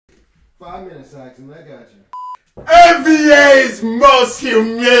5 minutes, Saxon. I got you. NBA's most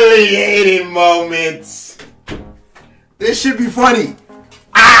humiliating moments. This should be funny.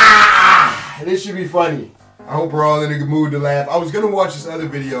 This should be funny. I hope we're all in a good mood to laugh. I was gonna watch this other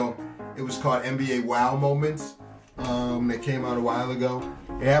video. It was called NBA Wow Moments. That came out a while ago.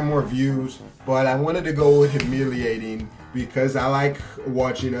 It had more views, but I wanted to go with humiliating because I like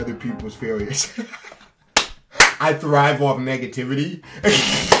watching other people's failures. I thrive off negativity.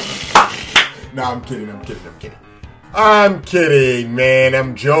 No, I'm kidding, I'm kidding, man.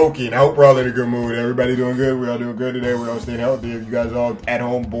 I'm joking. I hope we're all in a good mood. Everybody doing good? We're all doing good today. We're all staying healthy. If you guys are all at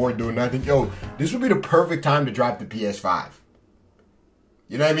home, bored, doing nothing. Yo, this would be the perfect time to drop the PS5.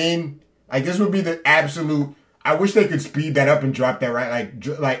 You know what I mean? Like, this would be the absolute... I wish they could speed that up and drop that right.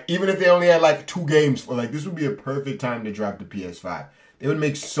 Like even if they only had like 2 games, for like this would be a perfect time to drop the PS5. They would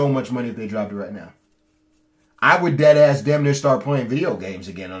make so much money if they dropped it right now. I would dead ass damn near start playing video games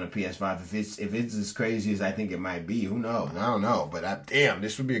again on a PS5 if it's as crazy as I think it might be. Who knows? I don't know, but damn,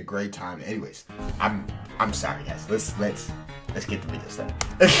 this would be a great time. Anyways, I'm sorry guys. Let's get the video started.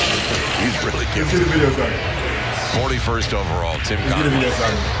 He's really giving the video started. 41st overall, Tim Let's get the video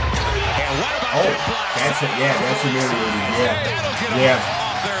started. Oh, that's it. Yeah, that's humiliating.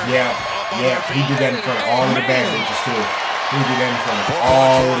 Yeah. He did that in front of all of the bad bitches too. He did that in front of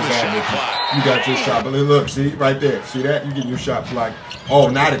all of the bad bitches. You got your shot, but look, see right there. See that? You get your shot blocked. Oh,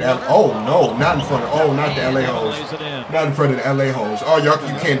 not at L. Oh no, not in front of. Oh, not the LA hoes. Not in front of the LA hoes. Oh, y'all,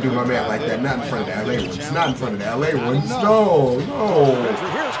 you can't do my man like that. Not in front of the LA ones. Not in front of the LA ones. No.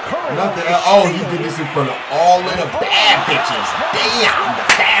 Not the. Oh, he did this in front of all of the bad bitches. Damn, the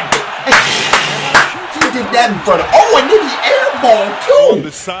bad bitches. He did that in front of. Oh, and then he airball too.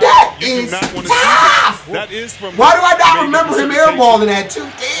 That is tough. Why do I not remember him airballing that too?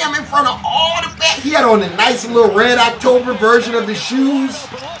 Damn, in front of all the bad. He had on a nice little red October version of the shoes.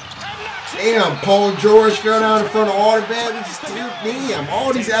 Damn, Paul George fell down in front of all the bad bitches too. Damn,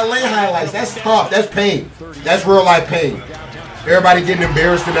 all these LA highlights. That's tough. That's pain. That's real life pain. Everybody getting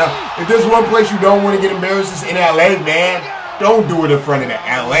embarrassed enough. If there's one place you don't want to get embarrassed, it's in LA, man. Don't do it in front of the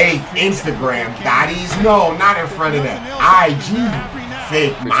LA Instagram thotties. No, not in front of the IG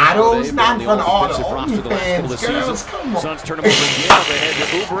fake models. Not in front of all the OnlyFans girls. Come on.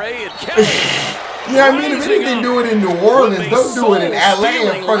 You know what I mean? If anything, do it in New Orleans. Don't do it in LA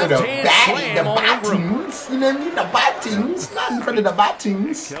in front of the Battings. You know what I mean? The Battings. Not in front of the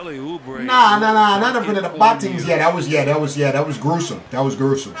Battings. Nah. Not in front of the Battings. That was gruesome. That was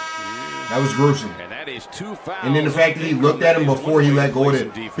gruesome. And then the fact that he looked at him before he let go of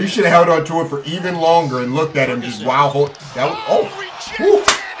it, he should have held on to it for even longer and looked at him just wow. That was,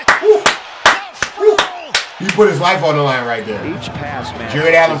 He put his life on the line right there.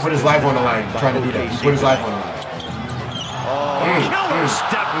 Jared Allen put his life on the line trying to do that. He put his life on the line.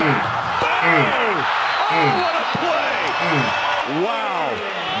 Wow.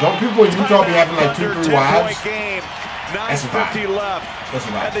 Don't people in Utah be having like 2, 3 wives? That's a vibe. That's a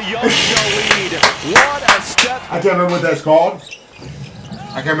vibe. I can't remember what that's called.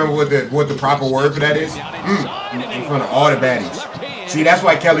 I can't remember what the proper word for that is. In front of all the baddies. See, that's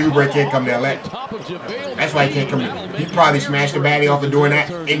why Kelly Oubre can't come to LA. That's why he can't come to. He probably smashed the baddie off of doing that.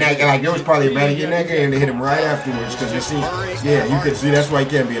 In that, like there was probably a baddie in that game, and they hit him right afterwards because you see, yeah, you could see that's why he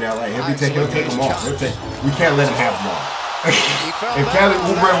can't be in LA. He'll take them off. We can't let him have them all. If Kelly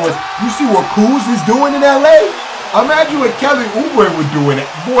Oubre was, you see what Kuz is doing in LA? Imagine what Kelly Oubre was doing it.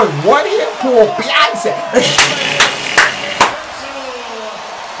 Boy, what here? Poor Beyonce.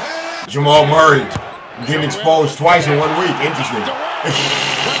 Jamal Murray getting exposed twice in 1 week. Interesting.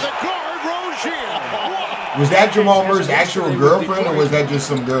 Was that Jamal Murray's actual girlfriend, or was that just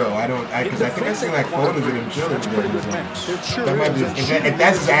some girl? Because I think I seen like photos of them chilling together. That might be. If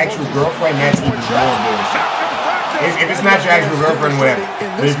that's his actual girlfriend, that's even more embarrassing. If it's not your actual girlfriend, whatever.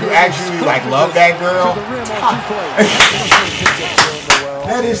 But if you actually like love that girl, tough.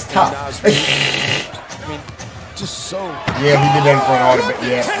 That is tough. Yeah, he did that in front of all the.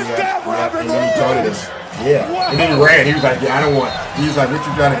 Yeah. And then he told us. Yeah. And then he ran. He was like, yeah, I don't want. He was like, what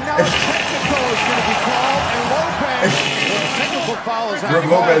you trying to? Brooke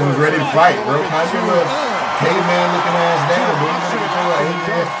Lopez was ready to fight, bro. Calm your little caveman looking ass down, bro.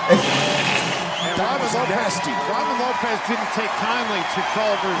 Robin Lopez didn't take kindly to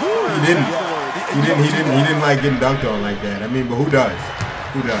Culver's. He didn't like getting dunked on like that. I mean, but who does?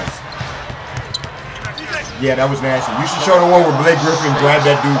 Yeah, that was nasty. You should show the one where Blake Griffin grabbed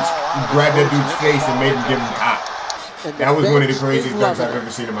that dude's face and made him give him top. That was one of the craziest dunks I've ever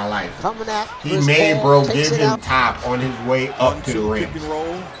seen in my life. He made bro give him top on his way up to the rim.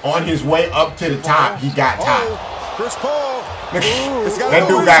 On his way up to the top, he got top. Chris Paul That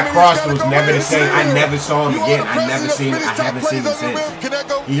dude got crossed. It was never the same. I never saw him again. I haven't seen him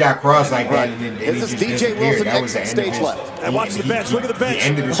since. He got crossed like that, and then he just disappeared. That was the end of his. And watch the bench. Look at the bench. He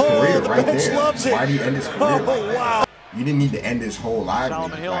ended his career right there. Why did he end his career? Oh, wow. You didn't need to end his whole life.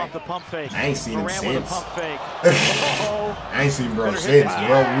 Solomon Hill Like, off the pump fake. I ain't seen him Durant since. with a pump fake. I ain't seen bro since,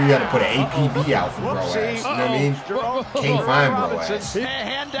 bro. We got to put an APB out for bro ass. You know what I mean? Can't find bro ass.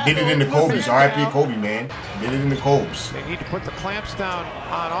 Did it in the Kobe's. R.I.P. Kobe, man. Did it in the Kobe's. They need to put the clamps down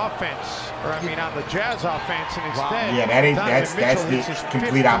on offense, or I mean on the Jazz offense, and instead, Yeah, that ain't. That's Donovan the Mitchell hits his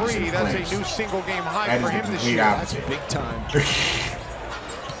complete fifth opposite three. of That's clamps. a new single game high That for is the him this complete year. opposite. Big time.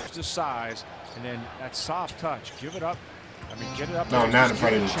 The size, and then that soft touch. Give it up. I mean, get it up. No, not in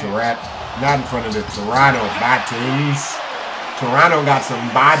front of the Not in front of the Toronto Batings. Toronto got some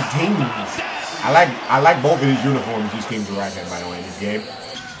Batings. I like both of these uniforms these teams are right there, by the way, in this game.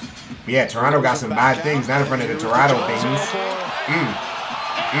 But yeah, Toronto got some bad things, not in front of the Toronto things.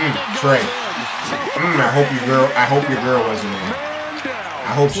 Trey. I hope your girl wasn't there.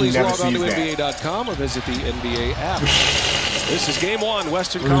 I hope she never sees that. Please log on to NBA.com or visit the NBA app. This is game one,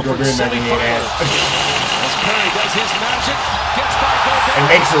 Western We're gonna go Conference get in that semifinals. ass. As Curry does his magic, gets by Gobert. It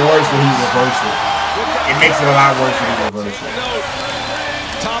makes it worse when he reverses it. It makes it a lot worse when he reverses it.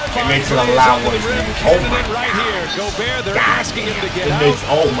 Top It five makes it a plays lot over worse the when rim. he. Oh my Right here, Gobert, they're God. asking him to get It out. makes.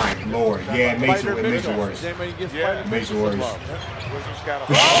 Oh my lord. Yeah, it makes it worse. Yeah. It makes it worse.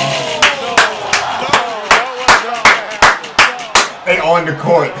 They on the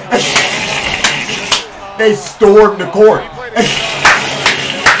court. They stormed the court.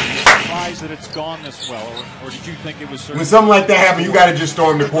 Surprised that it's gone this well, or did you think it was? When something like that happens, you gotta just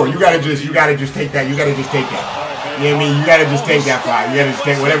storm the court. You gotta just take that. You gotta just take that. You know what I mean? You gotta just take that foul. You gotta just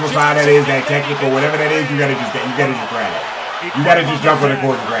take whatever foul that is, that technical, whatever that is. You gotta just grab it. You gotta just jump on the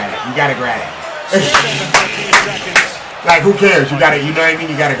court and grab it. You gotta grab it. Like who cares? You gotta. You know what I mean?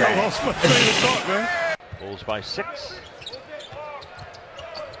 You gotta grab it. Bulls by 6.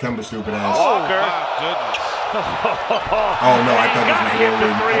 Kemba stupid ass. Walker. Oh no, I thought this was real. I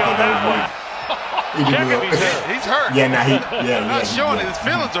thought that was weak. He did real. He's hurt. Yeah, nah, Not showing it. His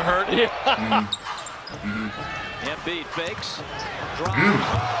feelings are hurt. Embiid fakes. Drives.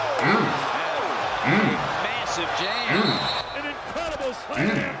 Massive jam. An incredible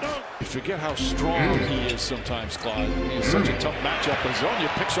slam dunk. You forget how strong he is sometimes, Claude. He is such a tough matchup. Azonia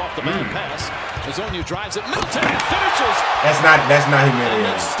picks off the man pass. Azonia drives it. Middleton finishes. That's not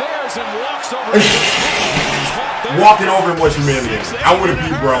humiliating. Stairs and walks over. Walking over him was humiliating. I would have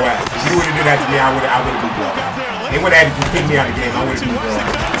beat bro ass. If you would have did that to me, I would have beat bro ass. They would have had to pick me out of the game. I would have beat bro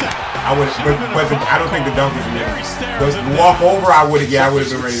ass. I would, but I don't think the dunk is humiliating. But the walk over, I would have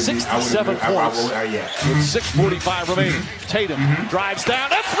been ready to beat. I would have, yeah. With 6:45 remaining, Tatum drives down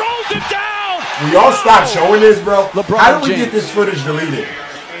and throws it down. We all stop showing this, bro. How do we get this footage deleted?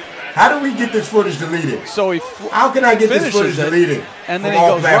 How do we get this footage deleted? So he How can I get this footage deleted? and then he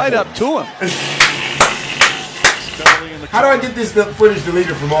goes right up to him. How do I get this footage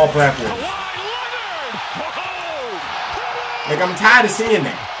deleted from all platforms? Like, I'm tired of seeing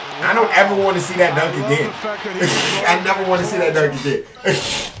that. I don't ever want to see that dunk again. I never want to see that dunk again.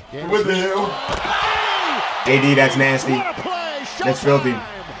 What the hell? AD, that's nasty. That's filthy.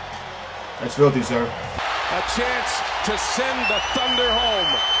 That's filthy, sir. A chance to send the Thunder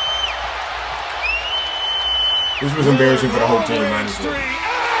home. This was embarrassing for the whole team, honestly.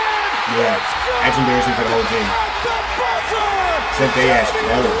 Yeah, that's embarrassing for the whole team. Except they asked,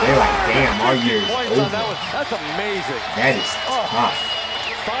 oh, they're like, damn, our year is over. That's amazing. That is tough.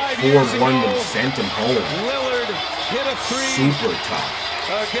 4-1 to sent him home. Lillard hit a three. Super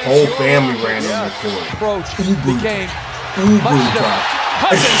tough. Whole family ran on the court. Approach became Uber tough.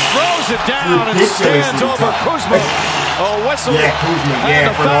 Cousins throws it down and stands over Kuzma. Oh, whistle. Yeah, Kuzma.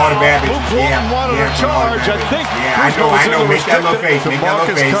 Yeah, from all the bad bitches. Yeah, from all the bad bitches. Yeah, I know. Make that little face. Make that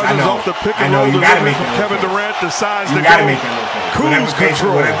little face. I know. You gotta make that little face. Durant decides You gotta make that little face.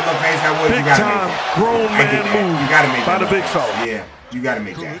 Whatever little face that was, you gotta make that. grown man move You gotta make by that the big fella. Yeah, you gotta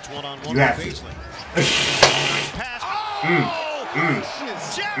make that. You have to.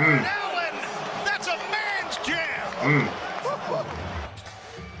 That's a man's jam.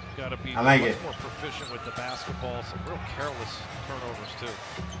 Gotta be I like much it. more proficient with the basketball. Some real careless turnovers too.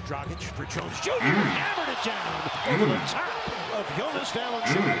 Dragic for Jones Jr. Hammered it down over the top of Jonas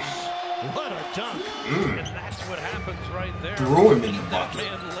Valanciunas. What a dunk. And that's what happens right there. Threw him in the bucket.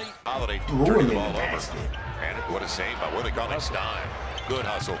 Man late. Holiday Threw turned him the in ball the over. basket. And what a save by what they call it, Stein. Good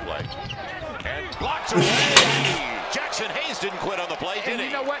hustle play. And blocks away. Jackson Hayes didn't quit on the play, did he?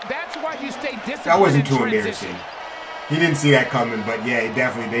 You know what? That's why you stay disciplined. That wasn't in too transition. embarrassing. He didn't see that coming, but yeah, they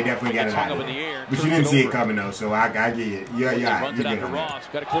definitely got it out of there. But you didn't see it coming though, so I get it. Yeah, you get it.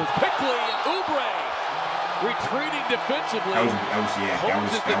 Got to close quickly, and Oubre retreating defensively. That was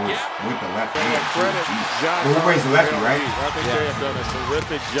with the left hand. Oubre's the lefty, right? I think they have done a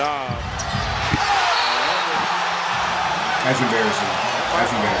terrific job. That's embarrassing.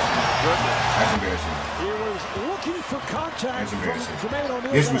 That's embarrassing. That's embarrassing.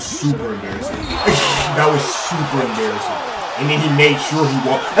 This was super embarrassing. That was super embarrassing. And then he made sure he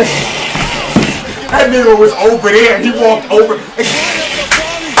walked. That nigga was over there. He walked over.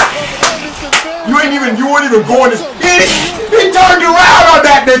 You weren't even going this. He turned around on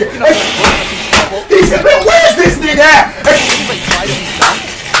that nigga. He said, man, where's this nigga at?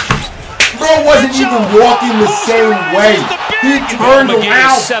 Bro wasn't even walking the same way. He turned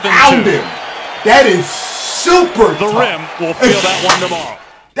around, found him. That is super tough. The rim will feel that one tomorrow.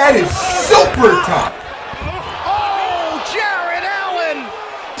 That is super tough. Oh, Jared Allen!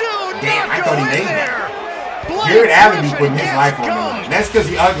 Damn, I thought he made that. Jared Allen be putting his life on the line. That's because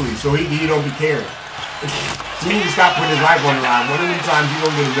he's ugly, so he don't be caring. He need to stop putting his life on the line. One of them times you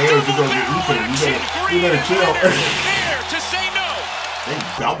gonna get embarrassed, you gonna get eaten. You better chill. They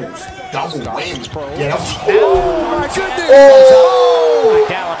double win. Yeah, that was. Oh my goodness! Oh!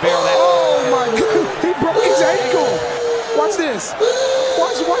 Oh my God! He broke his ankle. Watch this.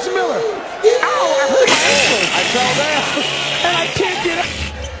 Watch Miller. Ow! I hurt my ankle. I fell down and I can't get up.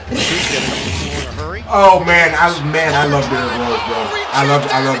 Oh man, I love Derrick Rose, bro. I love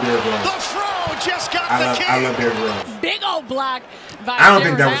Derrick Rose. I love Derrick Rose. Big old block. I don't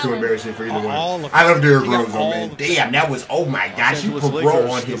think that was too embarrassing for either one. I love Derrick Rose, though, man. Damn, that was, oh my gosh, he put Bro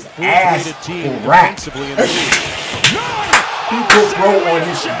on his ass crack. He put Bro on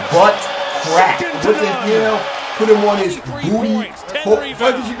his butt crack. What the hell? Put him on his booty.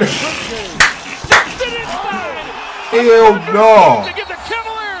 Hell no.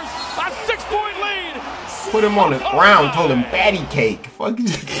 Put him on the ground, told him patty cake. Fuck you.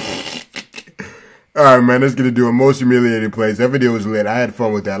 Alright, man, let's get into it. Most humiliating plays. That video was lit. I had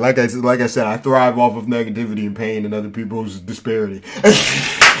fun with that. Like I said, I thrive off of negativity and pain and other people's disparity.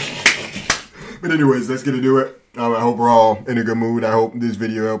 But anyways, let's get into it. I hope we're all in a good mood. I hope this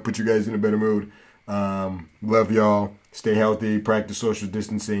video helped put you guys in a better mood. Love y'all. Stay healthy. Practice social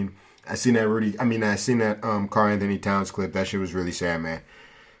distancing. I seen that Karl Anthony Towns clip. That shit was really sad, man.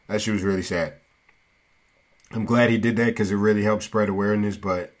 That shit was really sad. I'm glad he did that because it really helped spread awareness,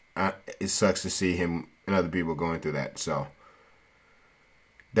 but it sucks to see him and other people going through that. So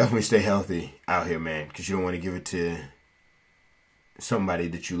definitely stay healthy out here, man, because you don't want to give it to somebody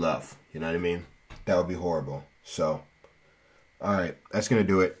that you love. You know what I mean? That would be horrible. So, all right, that's going to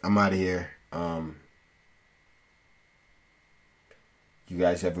do it. I'm out of here. You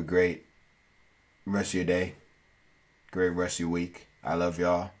guys have a great rest of your day. Great rest of your week. I love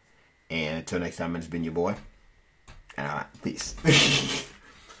y'all. And until next time, it's been your boy. And peace.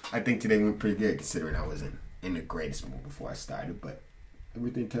 I think today went pretty good considering I wasn't in the greatest mood before I started, but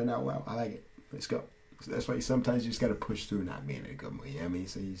everything turned out well. I like it. Let's go. So that's why sometimes you just got to push through not being in a good mood. You know what I mean?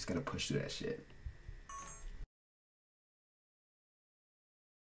 So you just got to push through that shit.